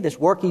away from me, this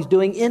work He's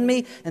doing in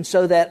me, and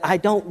so that I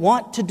don't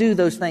want to do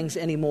those things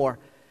anymore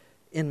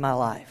in my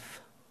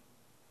life.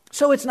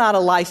 So it's not a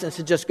license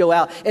to just go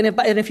out.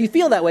 And if you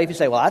feel that way, if you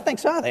say, well, I think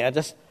so, I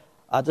think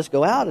I'll just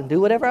go out and do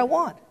whatever I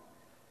want,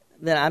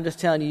 then I'm just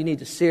telling you, you need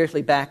to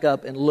seriously back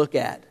up and look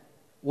at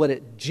what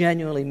it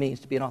genuinely means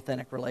to be an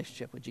authentic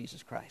relationship with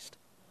Jesus Christ.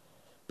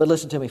 But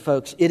listen to me,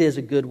 folks, it is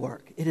a good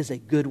work. It is a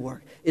good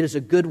work. It is a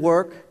good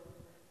work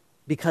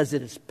because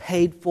it is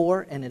paid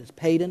for and it is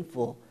paid in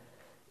full.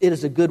 It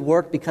is a good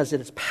work because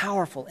it is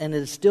powerful and it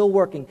is still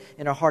working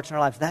in our hearts and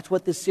our lives. That's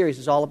what this series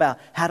is all about.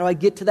 How do I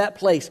get to that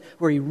place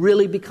where He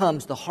really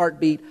becomes the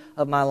heartbeat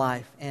of my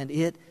life? And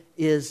it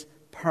is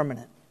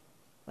permanent,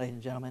 ladies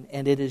and gentlemen,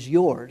 and it is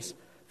yours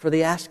for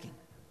the asking.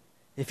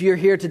 If you're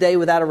here today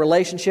without a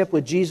relationship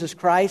with Jesus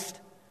Christ,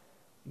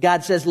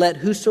 God says, let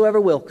whosoever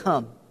will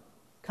come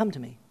to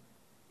me.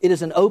 It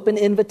is an open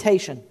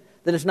invitation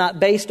that is not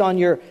based on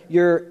your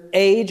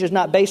age, it's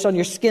not based on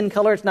your skin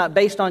color, it's not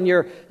based on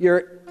your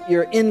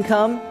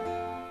income.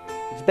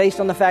 It's based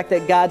on the fact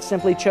that God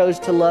simply chose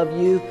to love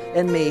you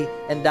and me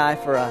and die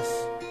for us.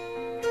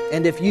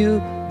 And if you,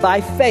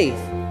 by faith,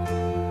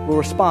 will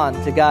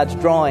respond to God's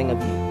drawing of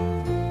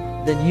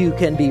you, then you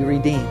can be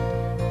redeemed,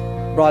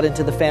 brought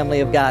into the family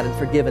of God and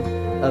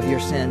forgiven of your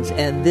sins.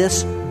 And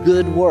this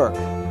good work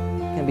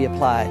can be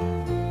applied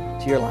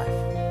to your life.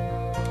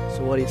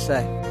 So what do you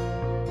say?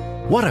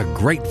 What a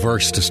great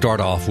verse to start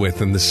off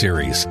with in the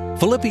series.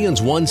 Philippians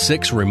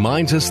 1:6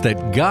 reminds us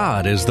that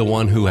God is the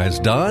one who has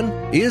done,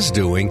 is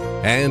doing,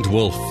 and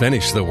will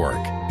finish the work.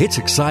 It's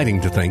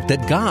exciting to think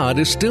that God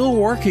is still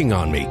working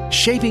on me,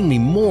 shaping me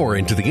more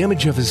into the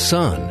image of His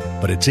Son.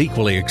 But it's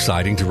equally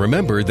exciting to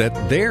remember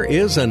that there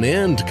is an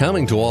end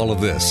coming to all of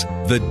this.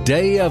 The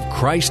day of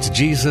Christ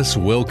Jesus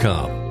will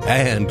come.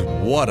 And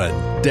what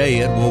a day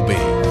it will be.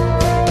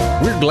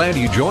 We're glad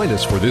you joined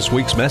us for this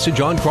week's message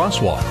on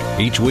Crosswalk.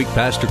 Each week,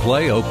 Pastor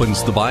Clay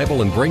opens the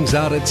Bible and brings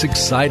out its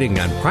exciting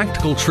and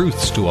practical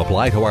truths to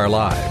apply to our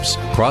lives.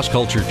 Cross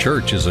Culture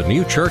Church is a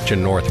new church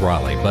in North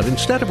Raleigh, but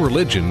instead of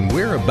religion,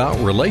 we're about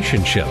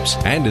relationships.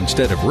 And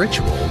instead of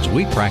rituals,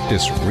 we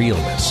practice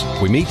realness.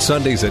 We meet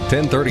Sundays at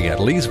 10:30 at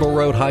Leesville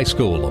Road High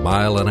School, a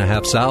mile and a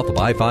half south of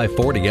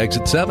I-540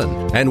 Exit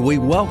 7. And we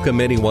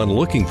welcome anyone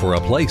looking for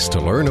a place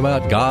to learn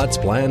about God's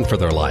plan for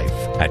their life.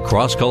 At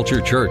Cross Culture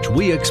Church,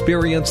 we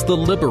experience the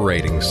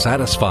liberating,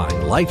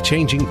 satisfying,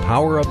 life-changing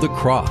power of the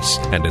cross.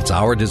 And it's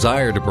our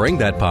desire to bring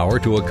that power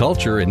to a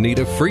culture in need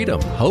of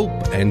freedom, hope,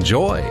 and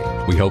joy.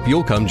 We hope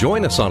you'll come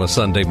join us on a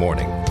Sunday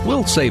morning.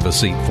 We'll save a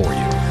seat for you.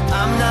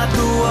 I'm not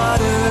the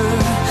water,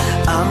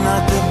 I'm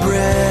not the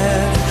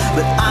bread,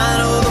 but I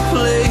know the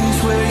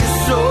place where your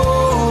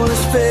soul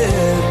is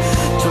fed.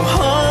 So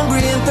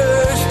hungry and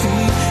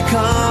thirsty,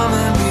 come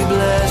and be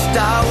blessed.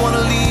 I want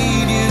to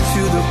lead you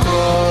to the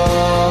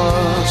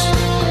cross.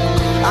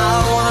 I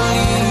want to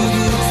lead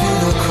you to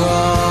the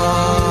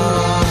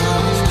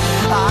cross.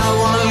 I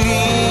want to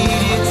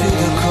lead you to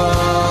the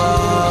cross.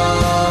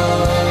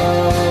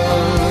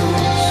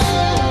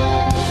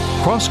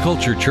 Cross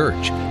Culture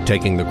Church,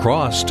 taking the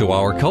cross to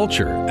our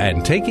culture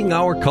and taking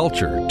our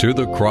culture to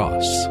the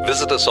cross.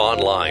 Visit us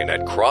online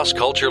at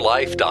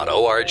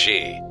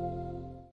crossculturelife.org.